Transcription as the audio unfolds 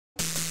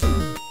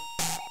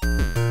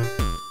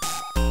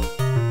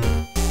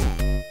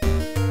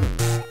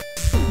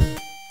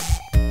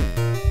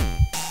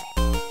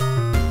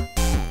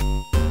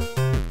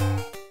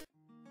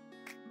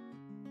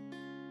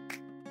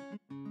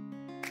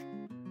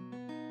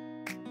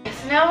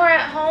so now we're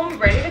at home,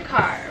 ready to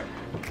carve.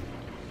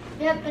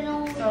 Yep,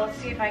 and So let's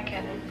see if I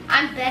can.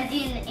 I'm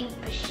Bendy in the ink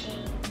machine.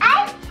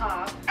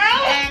 Top.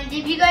 And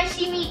if you guys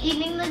see me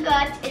eating the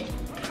guts, it's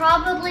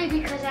probably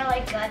because I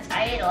like guts.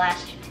 I ate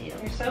last year too.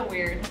 You're so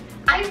weird.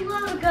 I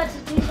love guts.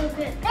 It tastes so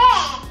good.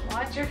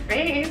 Watch your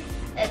face.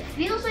 It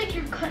feels like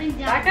you're cutting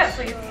down. Back up,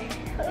 please.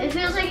 It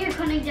feels like you're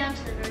cutting down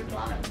to the very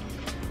bottom.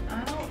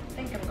 I don't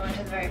think I'm going to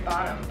the very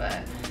bottom,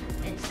 but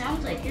It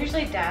sounds like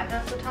usually Dad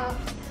does the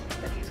tops,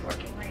 but he's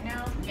working right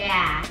now.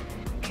 yeah.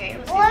 Okay,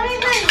 let's What see. are we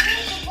gonna do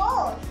the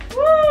balls?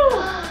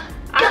 Woo!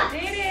 I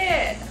did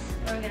it!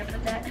 Where are we gonna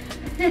put that?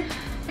 It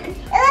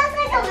looks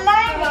like a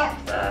marble.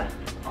 Off the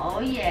Oh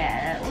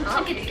yeah, that looks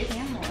Top like it's piece.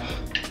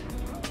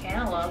 cantaloupe.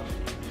 cantaloupe.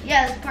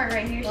 Yeah, this part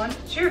right here. Watch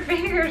your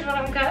fingers when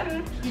I'm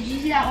cutting. Did you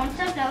see that one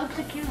stuff? That looks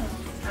like cantaloupe.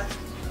 That's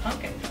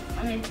pumpkin.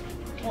 I mean,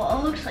 well,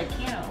 it looks like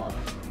cantaloupe.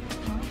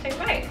 Take a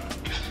bite.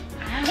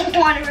 I don't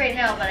want it right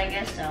now, but I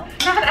guess so.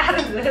 Not out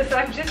of this,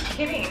 I'm just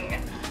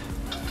kidding.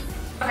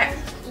 Okay,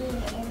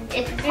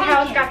 It's see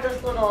how it's pumpkin. got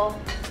this little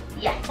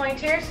Yeah. point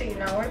here so you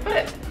know where to put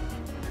it.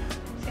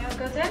 See how it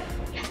goes in?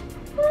 Yeah.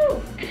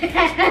 Woo!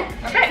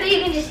 So you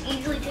can just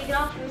easily take it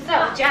off. So,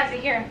 Jazzy,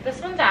 here, this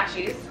one's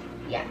Ashley's.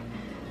 Yeah.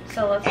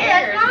 So let's do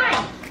And yours mine.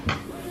 now.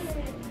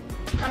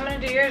 I'm gonna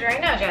do yours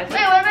right now, Jazzy.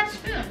 Wait, what about the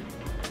spoon?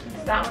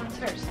 That one's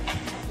first.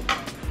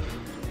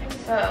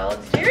 So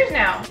let's do yours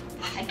now.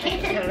 I Get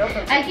it can't. open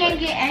I can't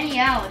quick. get any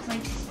out. It's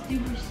like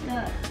super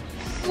stuck.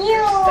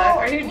 Stuck.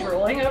 Are you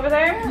drooling over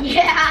there?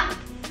 Yeah.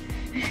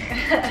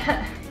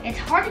 It's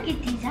hard to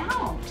get these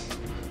out.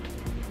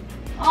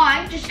 Oh,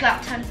 I just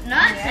got tons of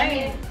nuts. Yeah, I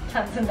mean,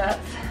 tons of nuts.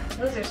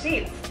 Those are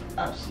seeds.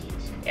 oh,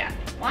 seeds. Yeah.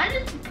 Why do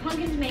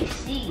pumpkins make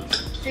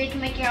seeds? So you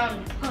can make your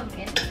own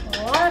pumpkin.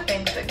 A lot of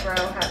things that grow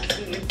have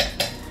seeds.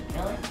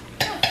 Really?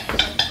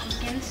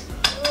 Pumpkins.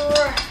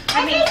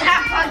 I mean,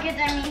 not pumpkins.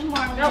 I mean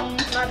more Nope,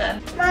 beans. not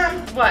done.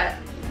 Mom, What?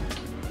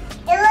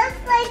 it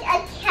looks like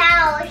a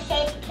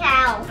cow-shaped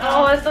cow.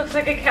 Oh, this looks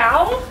like a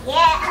cow?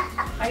 Yeah.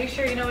 Are you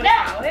sure you know what No. a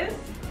cow is?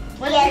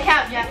 What's Yes. the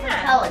cow, Jeff?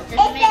 Yeah. Tell us. Does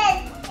it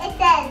make... It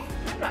says.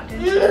 I'm not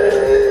doing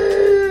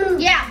it.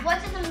 Yeah,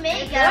 what does it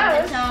make It out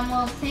of does. its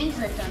little things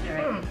that's under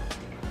it?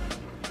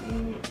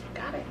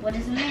 Got it. What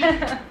does it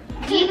make?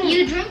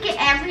 You drink it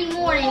every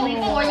morning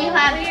before you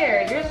have...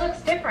 Weird. Yours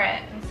looks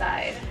different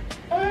inside.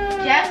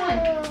 Jasmine,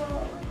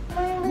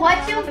 what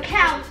do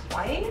cows...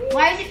 White?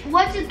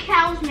 What do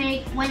cows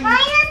make when... Mine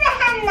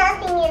doesn't have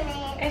nothing in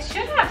it. It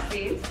should have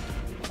seeds.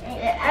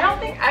 I don't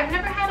think, I've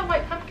never had a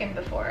white pumpkin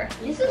before.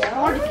 This is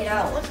hard to get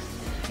out.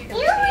 You can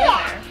see in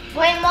there.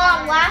 Wait,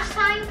 Mom, last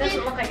time It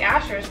doesn't look like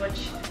Asher's,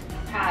 which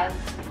has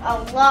a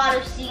lot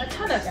of seeds. a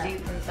ton of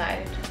seeds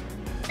inside.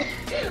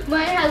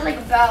 Mine has like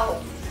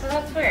about... So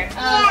that's weird.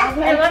 Yeah.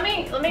 Here, let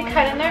me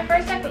cut in there for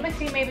a sec. Let me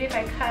see maybe if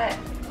I cut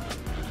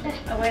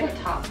away the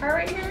top part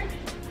right here.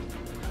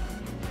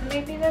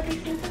 Maybe there'll be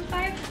seeds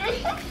inside.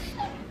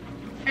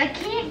 I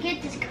can't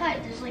get this cut.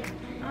 There's like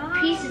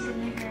pieces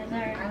in here and I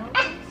there. don't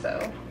think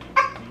so.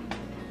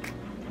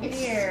 It's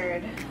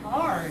Weird.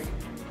 hard.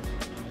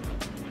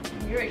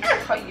 You're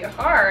cut you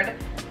hard.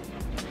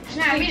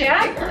 No, I See mean,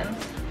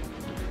 Jasmine's.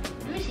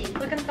 let me see.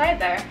 Look inside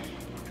there.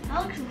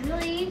 That looks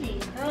really easy.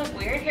 That looks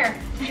weird. Here,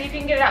 see if you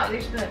can get it out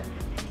with your spoon.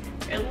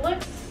 It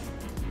looks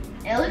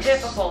It looks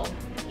difficult.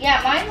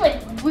 Yeah, mine's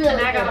like really. And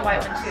I got a difficult.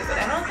 white one too, but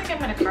I don't think I'm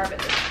gonna carve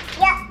it.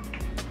 Yep.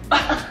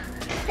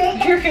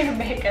 You're gonna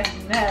make a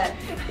mess.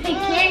 I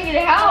can't get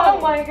it out.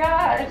 Oh my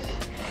gosh.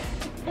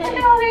 Look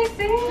at all these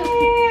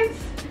seeds.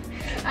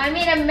 I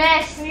made a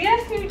mess.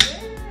 Yes, you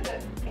did.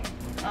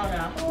 Oh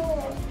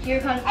no. Here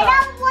comes I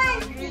got one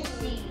the seed.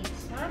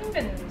 seeds. I don't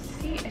even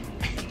see any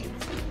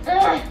seeds.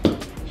 Ugh.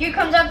 Here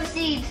comes out the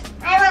seeds.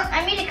 I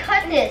I need to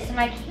cut this and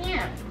I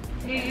can't.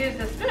 You use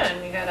the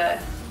spoon. You gotta.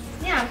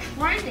 Yeah, I'm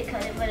trying to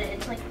cut it, but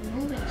it's like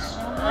moving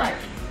so much.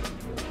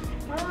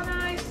 Oh,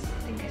 nice. I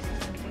think I see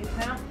some seeds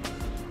now.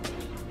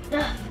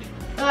 Ugh.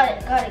 Got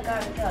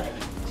it.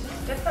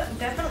 It's just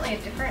definitely a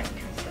different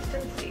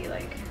consistency.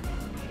 Like,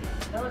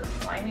 that looks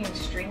slimy and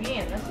stringy,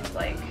 and this is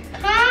like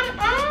Come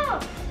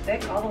on.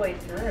 thick all the way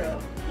through.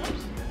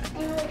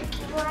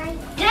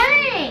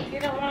 Dang. You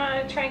don't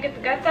want to try and get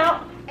the guts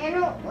out? I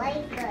don't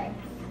like guts.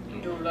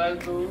 You don't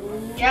like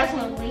those?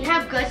 Jasmine, we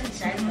have guts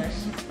inside of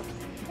us.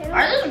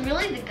 Are those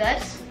really the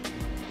guts?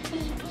 Can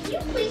you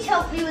please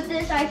help me with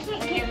this? I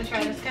can't Are you get gonna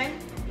try this guy?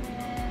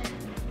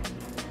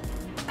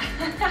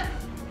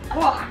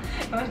 Oh.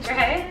 You wanna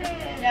try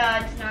it? No,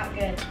 it's not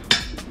good.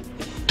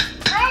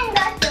 I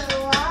got the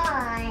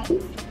line.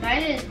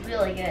 Mine is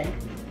really good.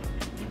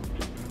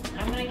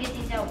 I'm gonna get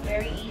these out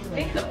very I easily.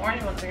 think the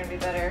orange ones are gonna be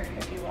better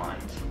if you want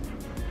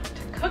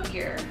to cook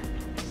your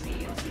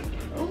seeds.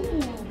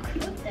 Ooh,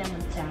 cook them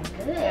would sound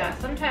good. Yeah,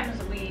 sometimes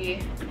we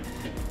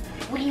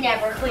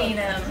never clean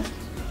cook them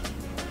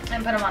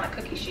and put them on a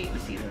cookie sheet and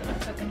season them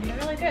and cook them. They're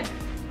really good.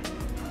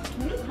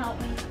 Can you help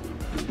me?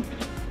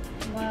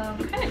 Well,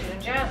 I'm kind of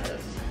doing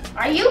Jazz's.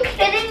 Are you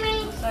kidding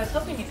me? So I was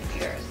hoping you could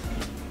do yours.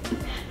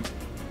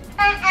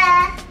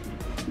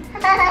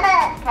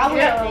 Probably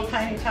You got a not. little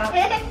tiny top.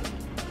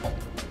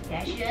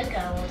 Yeah, she has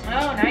got a little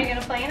Oh, now you're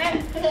gonna play in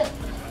it?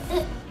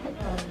 Oh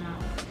no.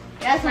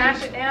 That's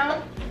Smash it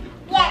down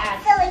Yeah,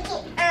 so we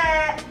can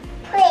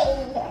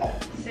play.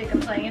 so you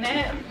can play in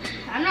it.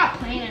 I'm not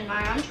playing in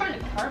mine. I'm trying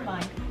to carve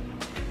mine.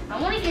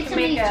 I want to get You can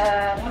something. make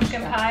a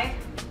pumpkin pie.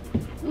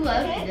 Ooh,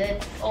 that would be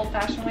good.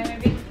 Old-fashioned way,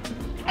 maybe.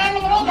 I'm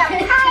gonna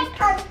make a pie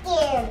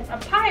pumpkin. A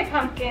pie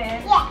pumpkin.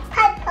 Yeah,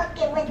 pie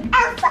pumpkin with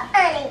alpha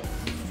on it.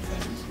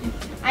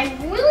 I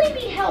really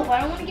need help.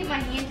 I don't want to get my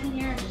hands in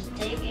here and just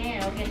dig in.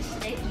 It'll get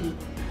sticky.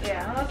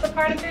 Yeah, well, that's a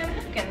part of doing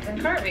pumpkins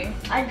and carving.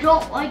 I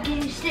don't like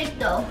getting stick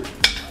though.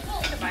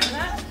 To buy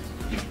that?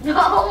 No,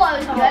 I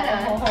was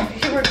gonna.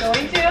 Oh, you were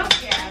going to?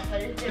 Yeah,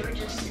 but if they were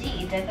just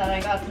seeds, I thought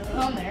I got them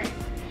on there.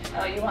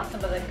 Oh, you want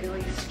some of the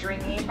gooey,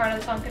 stringy part of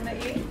the pumpkin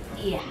that you eat?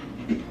 Yeah,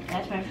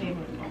 that's my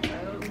favorite part.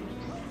 Oh.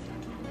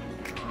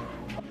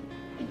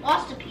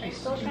 Lost a Are you piece.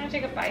 still trying to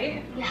take a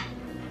bite? Yeah.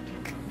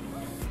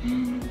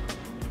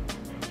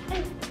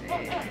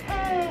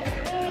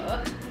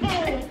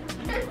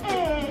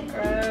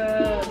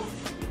 Gross.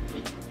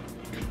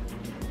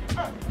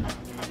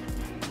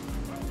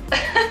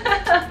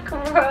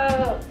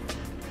 Gross.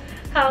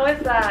 How is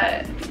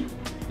that?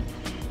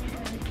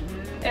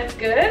 It's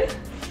good?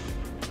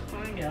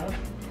 Kind of.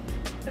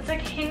 It's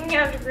like hanging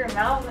out of your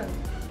mouth and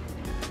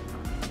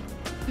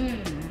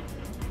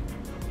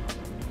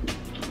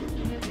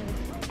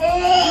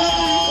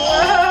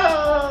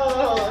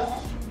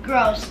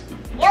Gross.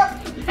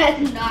 Yep.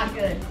 That's not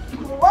good.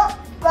 Whoop,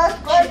 gross,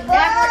 gross, Should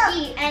never gross.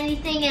 eat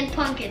anything in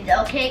pumpkins,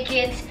 okay,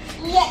 kids?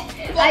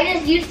 Yes. I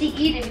just used to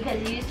eat it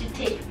because it used to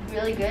taste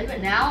really good,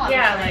 but now I'm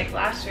yeah, just like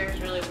last year was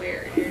really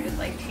weird. You're just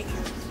like taking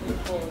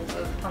spoonfuls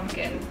of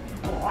pumpkin.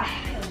 oh,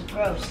 it was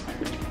gross.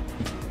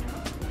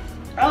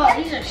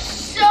 Oh, these are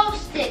so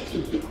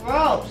sticky.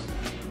 Gross.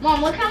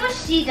 Mom, look how much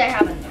seeds I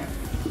have in there.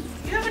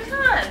 You have a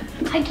ton.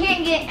 I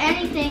can't get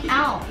anything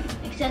out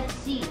except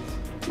seeds.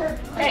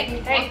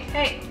 Hey, hey,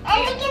 hey.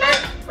 And we can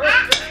have- We're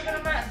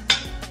gonna mess.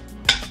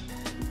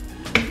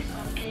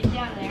 Get it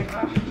down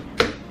there.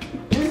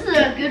 This is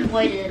a good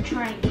way to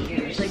try and get You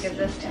yours. usually give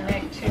this to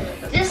Nick too.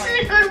 At This point.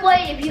 is a good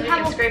way if So you you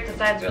have can a scrape the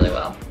sides really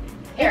well.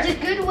 It's a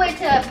good way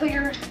to put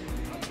your.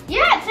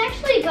 Yeah, it's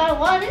actually got a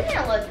lot in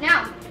there. Look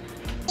now.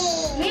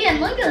 Man,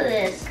 look at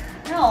this.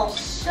 Oh,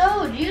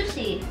 so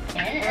juicy.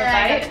 And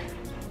Bite?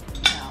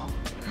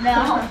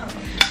 no.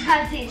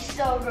 That tastes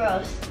so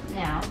gross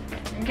now.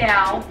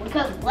 Cow.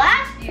 Because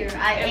last year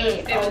I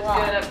ate It a was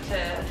lot. good up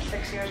to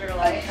 6 years of your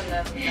life, and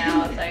then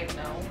now it's like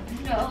no.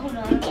 No.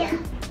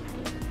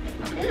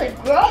 This is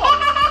gross.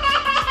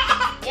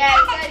 Yeah,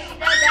 you guys, you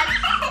know that.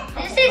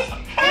 This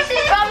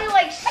is probably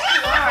like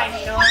slime,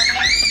 you know what I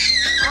mean?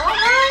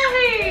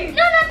 Alright!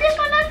 No, not this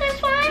one, not this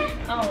one.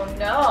 Oh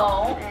no.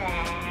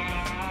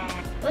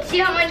 Let's see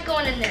how mine's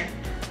going in there.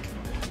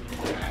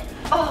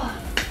 Oh.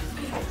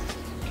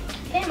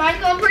 Okay, mine's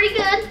going pretty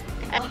good.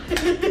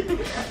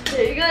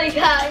 There you go, you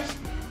guys.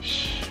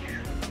 Shh.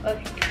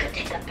 Okay, go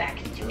take that back.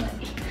 It's too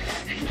heavy.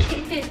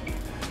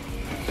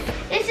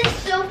 This is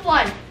so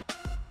fun.